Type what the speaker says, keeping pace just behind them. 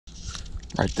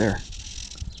Right there.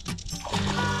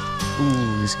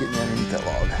 Ooh, he's getting underneath that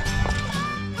log.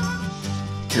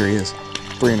 Here he is.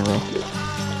 3 in a row.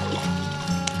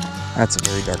 That's a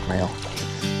very dark male.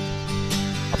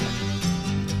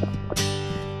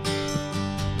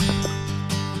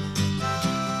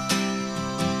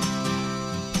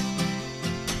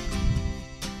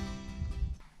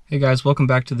 Hey guys, welcome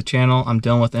back to the channel. I'm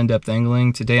Dylan with In-Depth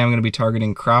Angling. Today I'm going to be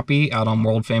targeting crappie out on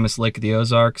world famous Lake of the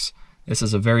Ozarks. This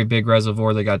is a very big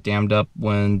reservoir that got dammed up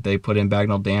when they put in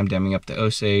Bagnell Dam, damming up the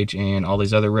Osage and all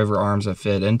these other river arms that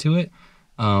fit into it.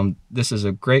 This is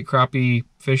a great crappie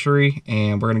fishery,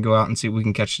 and we're going to go out and see what we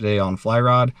can catch today on fly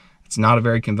rod. It's not a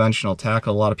very conventional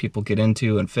tackle a lot of people get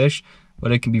into and fish,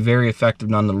 but it can be very effective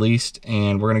none the least.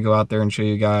 And we're going to go out there and show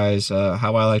you guys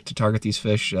how I like to target these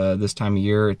fish this time of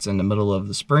year. It's in the middle of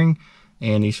the spring,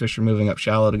 and these fish are moving up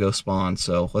shallow to go spawn.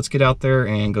 So let's get out there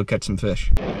and go catch some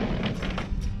fish.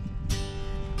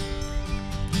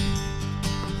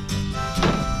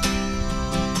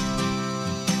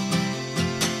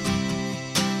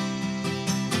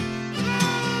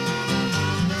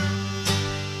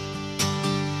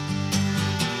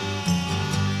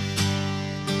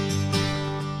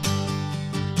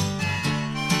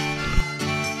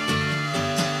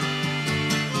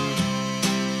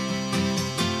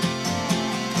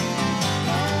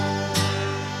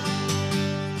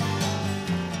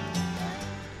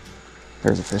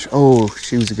 There's a fish. Oh,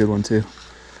 she was a good one too.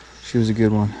 She was a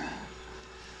good one.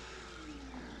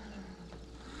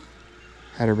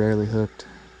 Had her barely hooked.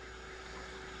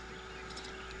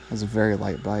 That was a very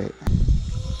light bite.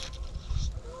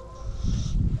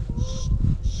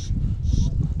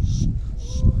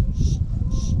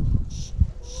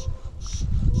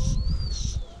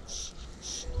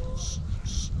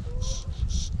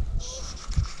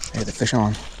 Hey, the fish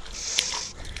on.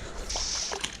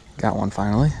 Got one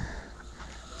finally.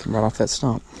 Came right off that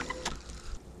stump.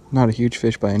 Not a huge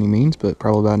fish by any means, but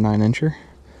probably about a 9-incher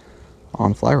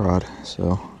on fly rod.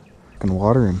 So, in the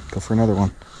water and go for another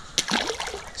one.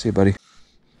 See you, buddy.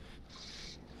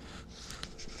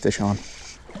 Fish on.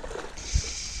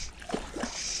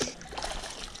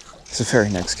 It's the very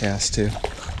next cast too.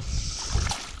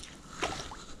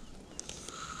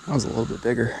 That was a little bit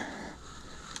bigger.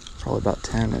 Probably about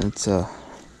 10, and it's got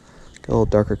a little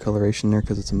darker coloration there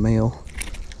because it's a male.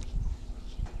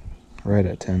 Right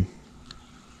at 10.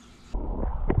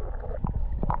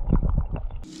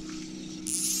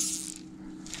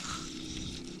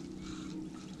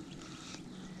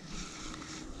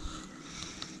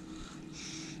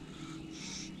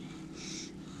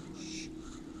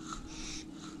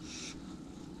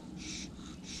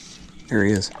 Here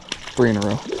he is. 3 in a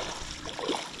row.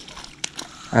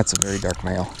 That's a very dark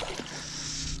male.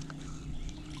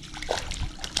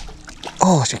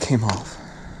 Oh, she came off.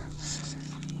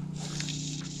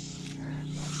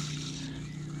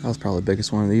 That was probably the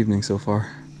biggest one of the evening so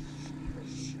far.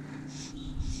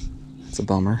 It's a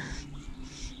bummer.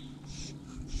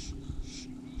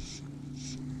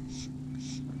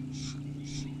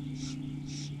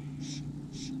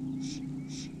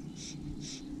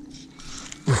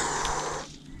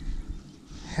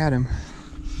 Had him.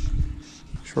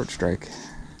 Short strike.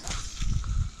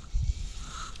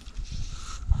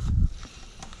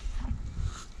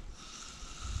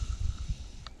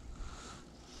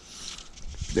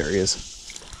 There he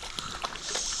is.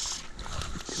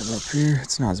 Get him up here.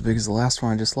 It's not as big as the last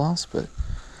one I just lost, but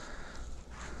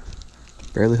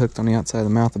barely hooked on the outside of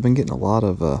the mouth. I've been getting a lot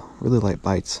of really light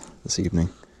bites this evening.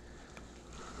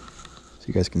 So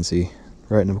you guys can see,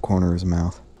 right in the corner of his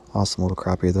mouth. Awesome little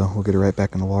crappie though. We'll get it right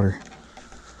back in the water.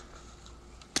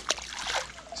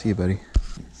 See you, buddy.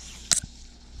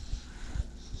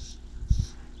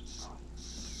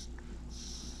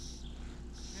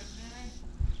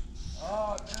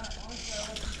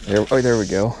 There we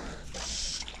go.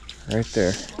 Right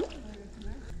there.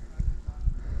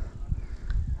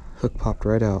 Hook popped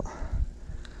right out.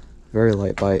 Very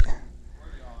light bite.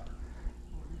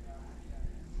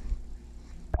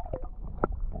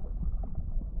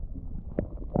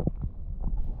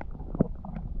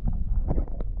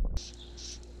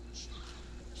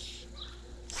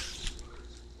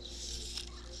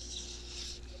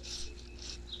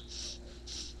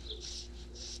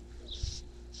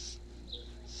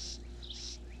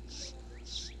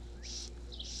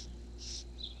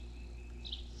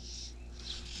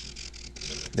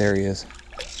 There he is.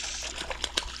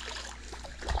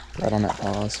 Right on that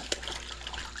pause.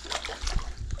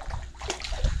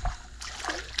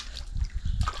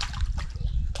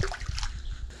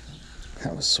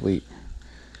 That was sweet.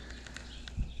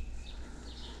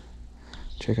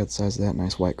 Check out the size of that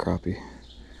nice white crappie.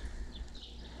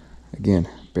 Again,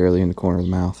 barely in the corner of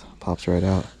the mouth. Pops right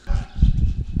out.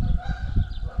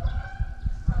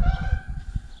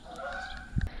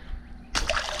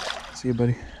 See you,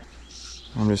 buddy.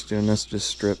 I'm just doing this, just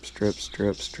strip, strip,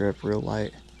 strip, strip, real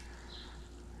light.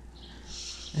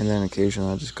 And then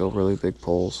occasionally I just go really big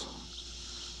pulls.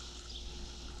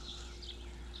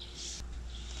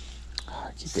 Oh,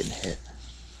 I keep getting hit.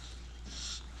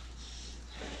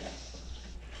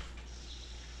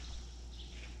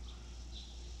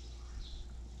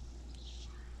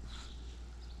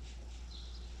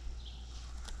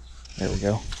 There we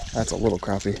go. That's a little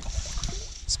crappie.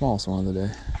 Smallest one of the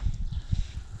day.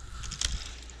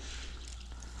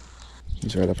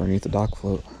 He's right up underneath the dock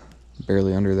float.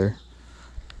 Barely under there.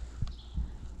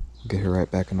 Get her right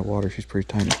back in the water. She's pretty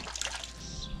tiny.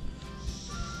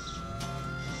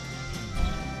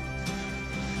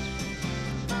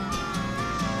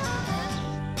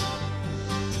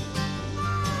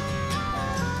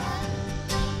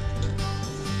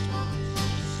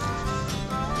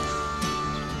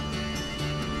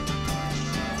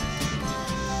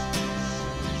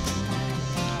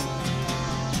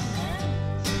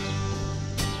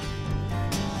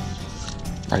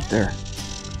 Right there.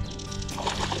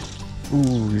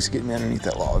 Ooh, he's getting me underneath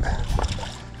that log.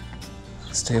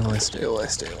 Stay away, stay away,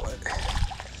 stay away.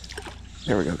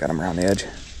 There we go, got him around the edge.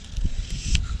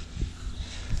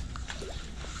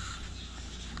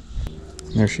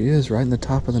 And there she is, right in the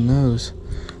top of the nose.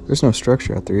 There's no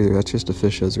structure out there either. That's just a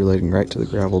fish that's relating right to the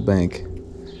gravel bank.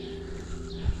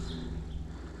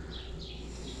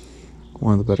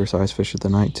 One of the better sized fish of the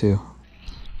night too.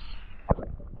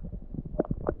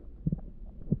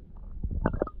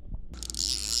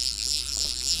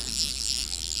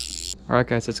 Alright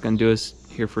guys, that's going to do us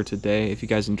here for today. If you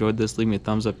guys enjoyed this, leave me a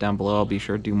thumbs up down below. I'll be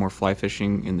sure to do more fly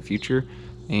fishing in the future.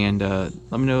 And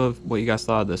let me know what you guys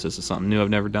thought of this. This is something new I've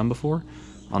never done before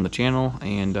on the channel.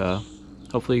 And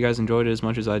hopefully you guys enjoyed it as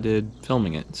much as I did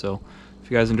filming it. So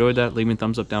if you guys enjoyed that, leave me a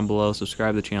thumbs up down below.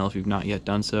 Subscribe to the channel if you've not yet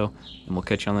done so. And we'll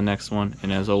catch you on the next one.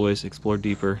 And as always, explore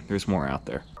deeper. There's more out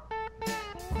there.